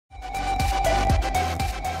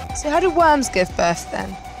So how do worms give birth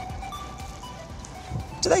then?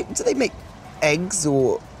 Do they make eggs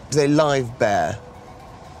or do they live bear?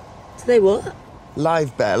 Do they what?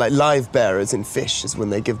 Live bear, like live bearers in fish is when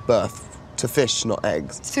they give birth to fish, not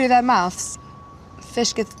eggs. Through their mouths.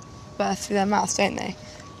 Fish give birth through their mouths, don't they?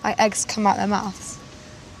 Like eggs come out their mouths.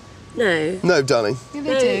 No. No, darling. Yeah,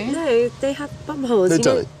 they do. No, they have bum holes. No, you know?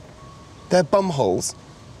 darling. They're bum holes.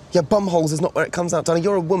 Yeah, bum holes is not where it comes out, darling.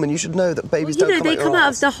 You're a woman. You should know that babies Well, don't you know, come out they come your out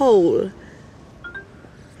arse. of the hole.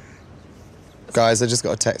 Guys, I just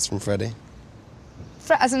got a text from Freddie.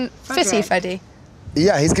 As in Fitty Freddy.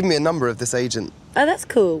 Yeah, he's given me a number of this agent. Oh, that's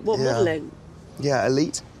cool. What Yeah. modelling? Yeah,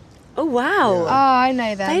 Elite. Oh, wow. Oh, I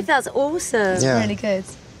know them. Babe, that's awesome. Yeah. Really good.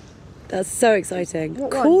 That's so exciting.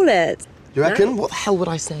 What Call one? it. You reckon? No. What the hell would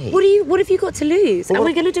I say? What have you got to lose? Well, Are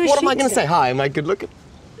we going to do a What shoot am I going to say? together? Hi, am I good looking?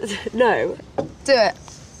 No. Do it.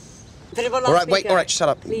 Put it on All right, wait, loudspeaker. all right, shut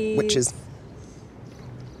up. Please. Witches.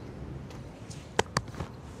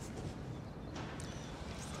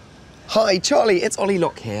 Hi, Charlie, it's Ollie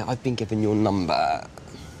Locke here. I've been given your number.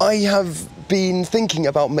 I have been thinking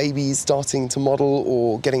about maybe starting to model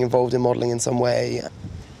or getting involved in modelling in some way.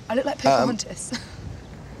 I look like Pocahontas.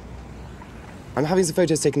 I'm having some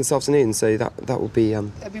photos taken this afternoon, so that will be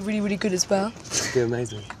That'd be really, really good as well. be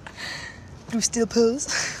amazing. Do still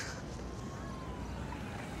pose.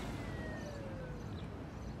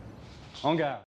 En garde.